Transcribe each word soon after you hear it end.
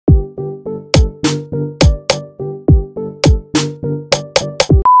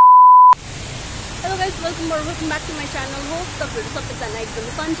तपाईहरु सबैजना एकदम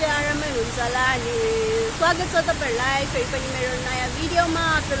सन्चै आरामै हुनुहुन्छ होला अनि स्वागत छ तपाईहरुलाई फेरि पनि मेरो नयाँ भिडियोमा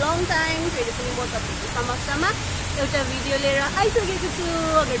आफ्टर लङ टाइम फेरि पनि म तपाईहरुको समक्षमा एउटा भिडियो लिएर आइसकेको छु।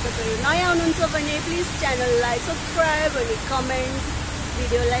 अगर तपाईहरु नयाँ हुनुहुन्छ भने प्लिज च्यानललाई सब्स्क्राइब अनि कमेन्ट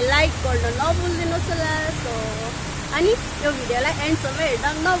भिडियोलाई लाइक गर्न नभुल्दिनुस् होला। सो अनि यो भिडियोलाई एन्डसम्म हेर्न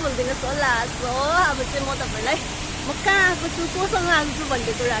नभुल्दिनुस् होला। सो अब चाहिँ म तपाईहरुलाई म कहाँ आएको छु कोसँग आएको छु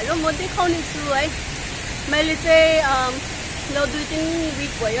भन्ने कुराहरु म देखाउने छु है। मैले चाहिँ ल 2-3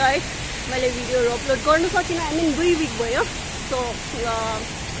 विक भयो है मैले भिडियोहरु अपलोड गर्न सकिनँ। आई मिन 2 विक भयो। सो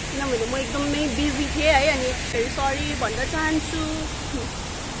किनभने म एकदमै बिजी थिएँ है अनि फेरि सरी भन्न चाहन्छु।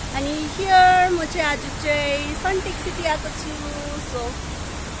 अनि हियर म चाहिँ आज चाहिँ सन्टेक्सिटी आएको छु। सो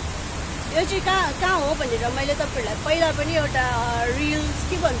यो चाहिँ कहाँ हो भनेर मैले तपाईहरुलाई पहिला पनि एउटा रिल्स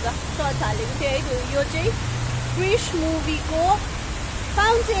के भन्छ सर्च हालेको थिएँ है। यो चाहिँ क्रिश मुभीको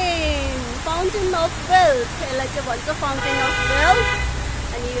फाउन्टेन अफ वेल्थ यसलाई चाहिँ भन्छ फाउन्टेन अफ वेल्थ।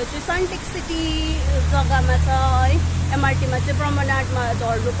 अनि यो चाहिँ सन्टेक्सिटी जग्गामा छ है। एमआरटीमा चाहिँ प्रमनाडमा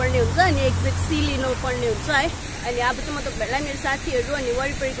झर्नुपर्ने हुन्छ अनि एक्जिट सी लिनुपर्ने हुन्छ है। अनि अब चाहिँ म तपाईहरुलाई मेरो साथीहरु अनि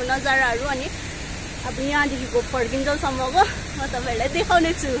वरिपरिको नजाराहरु अनि अब यहाँदेखिको फर्किन्जेलसम्मको म तपाईहरुलाई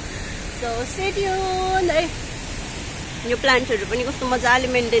देखाउने छु। सो स्टे ट्युन है। यो प्लान्टहरु पनि कस्तो मजाले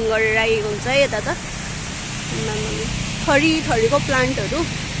मेन्टेन गरेर राखेको हुन्छ है। यता त थरीको प्लान्टहरु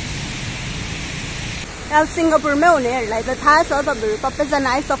अब सिङ्गापुरमै हुनेहरुलाई त थाहा छ तपाईहरु सबैजना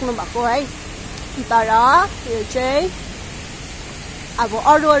आइसक्नु भएको है। तर यो चाहिँ अब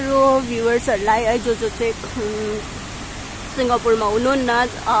अरू भ्युअर्सहरुलाई है जो चाहिँ सिङ्गापुरमा हुनुहुन्न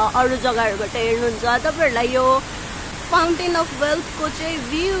अरू जग्गाहरुबाट हेर्नुहुन्छ तपाईहरुलाई यो फाउन्टेन अफ वेल्थको चाहिँ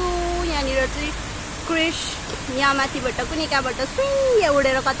भ्यू यहाँनिर चाहिँ क्रिश यहाँ माथिबाट कुनै कहाँबाट सुइँ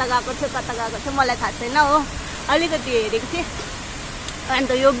उडेर कता गएको थियो मलाई थाहा छैन हो। अलिकति हेरेको थिएँ।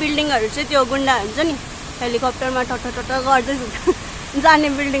 अन्त यो बिल्डिङहरु चाहिँ त्यो गुन्डा हुन्छ नि हेलिकप्टरमा टट गर्दै जाने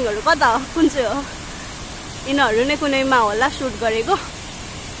बिल्डिङहरु कता हो कुन चाहिँ हो यिनीहरु नै कुनैमा होला सुट गरेको।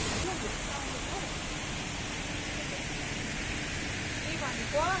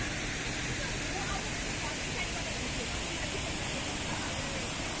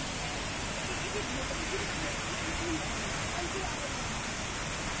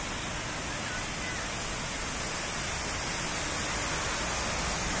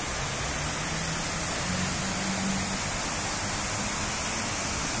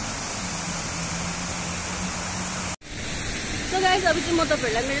 सो गाइस अब चाहिँ म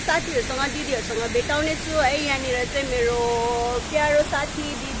तपाईहरुलाई मेरो साथीहरुसँग दिदीहरुसँग भेटाउने छु है। यहाँनिर चाहिँ मेरो प्यारो साथी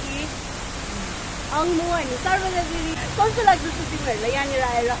दिदी अङ्मु अनि सर्वजा दिदी कस्तो लाग्दैछ तिमीहरुलाई यहाँनिर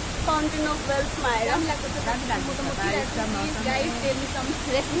आएर फाउन्टेन अफ वेल्थमा आएर?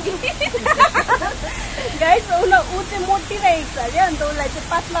 गाइस ऊ चाहिँ मोटिरहेको छ अरे अन्त उसलाई चाहिँ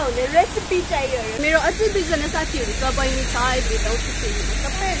पातला हुने रेसिपी चाहियो अरे। मेरो अझै 2 जना साथीहरु छ बहिनी छ है भेटाउँछु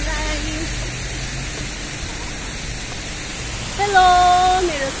सबैहरुलाई। हेलो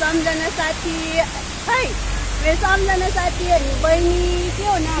मेरो सम्झना साथी है मेरो सम्झना साथी अनि बहिनी के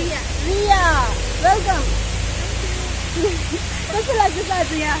हो नाम रिया वेलकम। कस्तो लाग्दैछ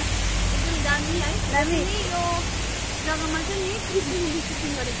आज यहाँ? दामी है दामी। यो जग्गामा चाहिँ नि क्रिश मुभी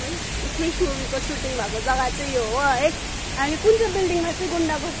सुटिङ गरेको है। क्रिश मुभीको सुटिङ भएको जग्गा चाहिँ यो हो है। अनि कुन चाहिँ बिल्डिङमा चाहिँ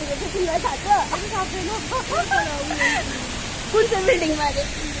गुन्डा बसेको छ तिमीलाई थाहा छ? कुन चाहिँ बिल्डिङमा अरे?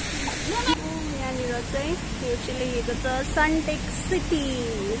 यहाँनिर चाहिँ यो चाहिँ लेखेको छ सन्टेक्सिटी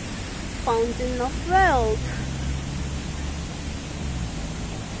फाउन्टेन अफ वेल्थ।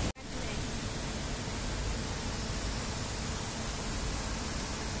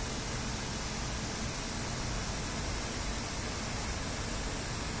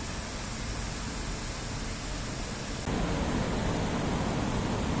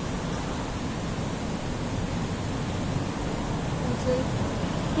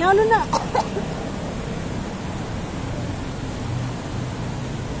 यहाँ आउनु न।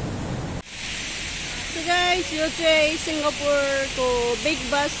 गाइस यो चाहिँ सिङ्गापुरको बिग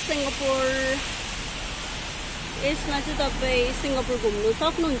बस सिङ्गापुर। यसमा चाहिँ तपाईँ सिङ्गापुर घुम्नु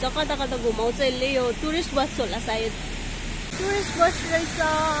सक्नुहुन्छ। कता कता घुमाउँछ यसले। यो टुरिस्ट बस होला सायद। टुरिस्ट बस रहेछ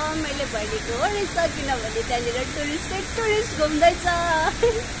मैले भनेको हो रहेछ किनभने त्यहाँनिर टुरिस्ट घुम्दैछ।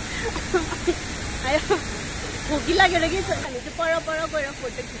 आयो भोकी लागेर के छ भने चाहिँ पर गएर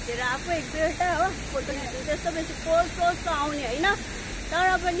फोटो खिचेर आएको 1-2वटा हो। फोटो खिच्नु त्यस्तो बेसी पोस्ट आउने होइन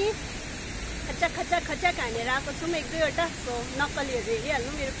तर पनि खचाक हानेर आएको छौँ 1-2वटा। सो नक्कलीहरू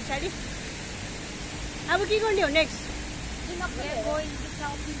हेरिहाल्नु मेरो पछाडि। अब के गर्ने हो नेक्स्ट?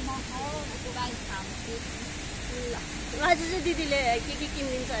 आज चाहिँ दिदीले के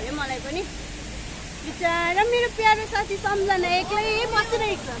किनिदिन्छ अरे मलाई पनि। बिचारा मेरो प्यारो साथी सम्झना एक्लै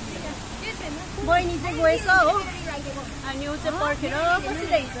बसिरहेको छ। बहिनी चाहिँ गएछ हो अनि ऊ चाहिँ पर्खेर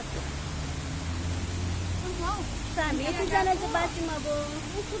बसिरहेछ हामी यतिजना चाहिँ बाँच्यौँ अब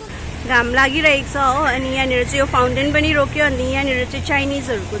घाम लागिरहेको छ हो अनि यहाँनिर चाहिँ यो फाउन्टेन पनि रोक्यो अनि यहाँनिर चाहिँ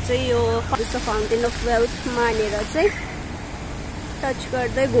चाइनिजहरूको चाहिँ यो फाउन्टेन अफ वेल्थ मानेर चाहिँ टच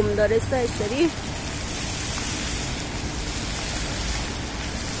गर्दै घुम्दो रहेछ यसरी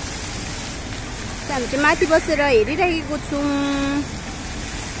हामी चाहिँ माथि बसेर हेरिरहेको छौँ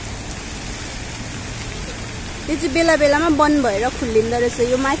यो चाहिँ बेला बेलामा बन्द भएर खुल्लिँदो रहेछ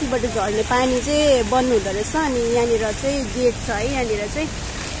यो माथिबाट झर्ने पानी चाहिँ बन्द हुँदो रहेछ अनि यहाँनिर चाहिँ गेट छ है यहाँनिर चाहिँ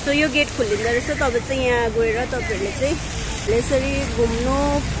सो यो गेट खुल्लिँदो रहेछ तब चाहिँ यहाँ गएर तपाईँहरूले चाहिँ यसरी घुम्नु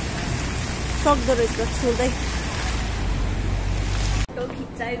सक्दो रहेछ छुँदै फोटो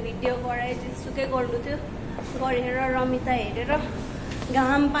खिचाइ भिडियो गराए जेसुकै गर्नु थियो गरेर रमिता हेरेर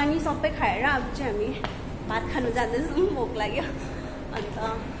घाम पानी सबै खाएर अब चाहिँ हामी भात खानु जाँदैछौँ भोक लाग्यो अन्त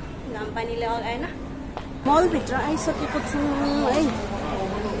घाम पानीले अगाएन मलभित्र आइसकेको छौँ है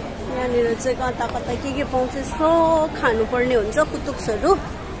यहाँनिर चाहिँ कता कता के पाउँछ यस्तो खानुपर्ने हुन्छ कुतुक्सहरू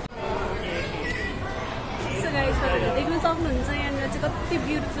देख्नु सक्नुहुन्छ यहाँनिर चाहिँ कति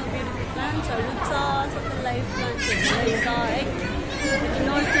ब्युटिफुल प्लान्ट्सहरू छ सबै लाइफ प्लान्ट्सहरू छ है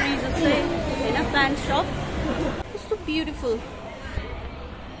नर्सरी जस्तै होइन प्लान्ट सप कस्तो ब्युटिफुल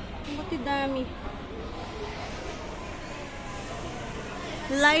कति दामी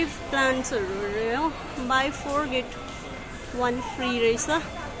लाइफ प्लान्ट्सहरू हो बाई 4 get 1 free रहेछ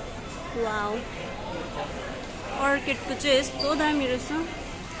वाउ अर्किडको चाहिँ यस्तो दामी रहेछ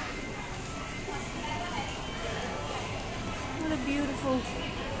ब्युटिफुल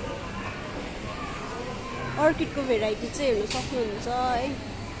अर्किडको भेराइटी चाहिँ हेर्नु सक्नुहुन्छ है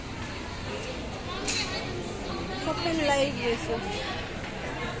सबै लाइफ रहेछ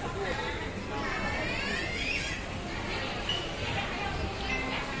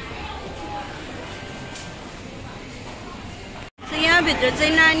यहाँभित्र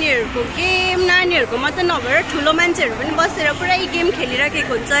चाहिँ नानीहरूको गेम नानीहरूको मात्रै नभएर ठुलो मान्छेहरू पनि बसेर पुरै गेम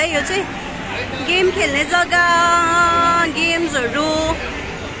खेलिराखेको हुन्छ है यो चाहिँ गेम खेल्ने जग्गा गेम्सहरू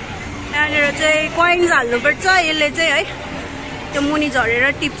यहाँनिर चाहिँ कोइन्स हाल्नुपर्छ यसले चाहिँ है त्यो मुनि झरेर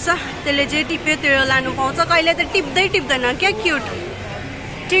टिप्छ त्यसले चाहिँ टिप्यो त्यो लानु पाउँछ कहिले त टिप्दै टिप्दैन क्या क्युट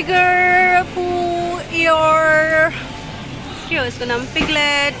टिगर पु इयर के हो यसको नाम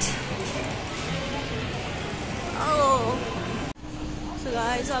पिगलेट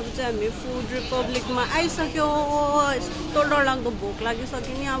गाइस अब चाहिँ हामी फुड रिपब्लिकमा आइसक्यो यस्तो डरलाग्दो भोक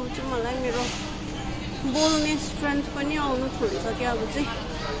लागिसक्यो नि अब चाहिँ मलाई मेरो बोल्ने स्ट्रेन्थ पनि आउनु छोडिसक्यो अब चाहिँ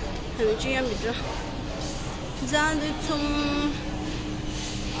हामी चाहिँ यहाँभित्र जाँदैछौँ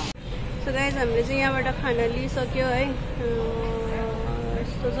सो गाइस हामीले चाहिँ यहाँबाट खाना लिइसक्यो है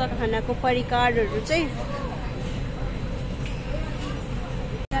यस्तो छ खानाको परिकारहरू चाहिँ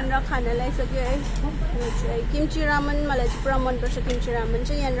यहाँनिर खाना ल्याइसक्यो है किम्ची रामन मलाई चाहिँ पुरा मनपर्छ किम्ची रामन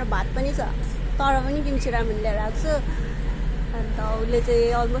चाहिँ यहाँनिर भात पनि छ तर पनि किम्ची रामन ल्याएर आएको छु अन्त उसले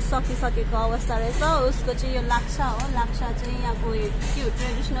चाहिँ अलमोस्ट सकिसकेको अवस्था रहेछ उसको चाहिँ यो लाक्सा हो लाक्सा चाहिँ यहाँको के हो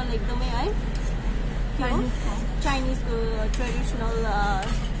ट्रेडिसनल एकदमै है के हो चाइनिजको ट्रेडिसनल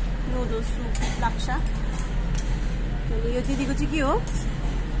नुडल्स सुप लाक्सा अनि यो दिदीको चाहिँ के हो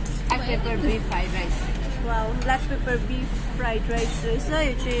black paper beef fried rice wow black paper beef fried rice रहेछ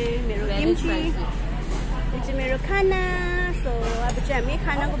यो चाहिँ मेरो किम्ची यो चाहिँ मेरो खाना सो अब चाहिँ हामी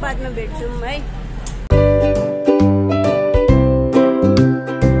खानाको बादमा भेट्छौँ है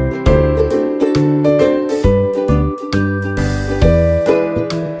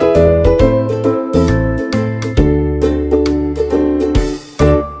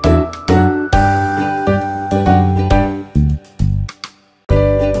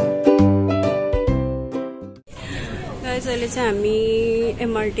अहिले चाहिँ हामी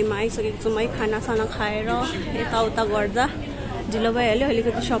एमआरटीमा आइसकेको छौँ है खानासाना खाएर यताउता गर्दा ढिलो भइहाल्यो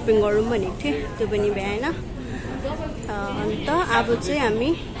अलिकति सपिङ गरौँ भनेको थिएँ त्यो पनि भ्याएन अन्त अब चाहिँ हामी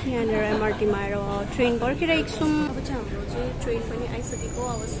यहाँनिर एमआरटीमा आएर ट्रेन पर्खिरहेको छौँ अब चाहिँ हाम्रो चाहिँ ट्रेन पनि आइसकेको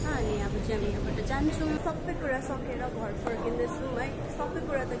अवस्था अनि अब चाहिँ हामी यहाँबाट जान्छौँ सबै कुरा सकेर घर फर्किँदैछौँ है सबै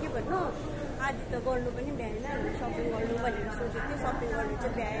कुरा त के भन्नु आदि त गर्नु पनि भ्याएन हामी सपिङ गर्नु भनेर सोचेको थियो सपिङ गर्नु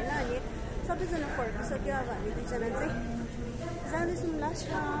चाहिँ भ्याएन अनि सबैजना फर्किसक्यो अब हामी दुईजना चाहिँ जाँदैछौँ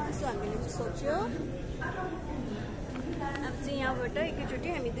लास्टमा सो हामीले चाहिँ सोच्यो अब चाहिँ यहाँबाट एकैचोटि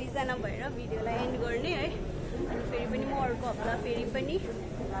हामी दुईजना भएर भिडियोलाई एन्ड गर्ने है अनि फेरि पनि म अर्को हप्ता फेरि पनि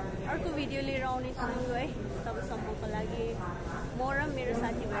अर्को भिडियो लिएर आउनेछु है तबसम्मको लागि म र मेरो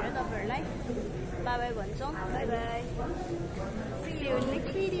साथी भएर तपाईँहरूलाई बाई बाई भन्छौँ by by C you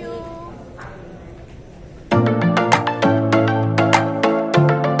next video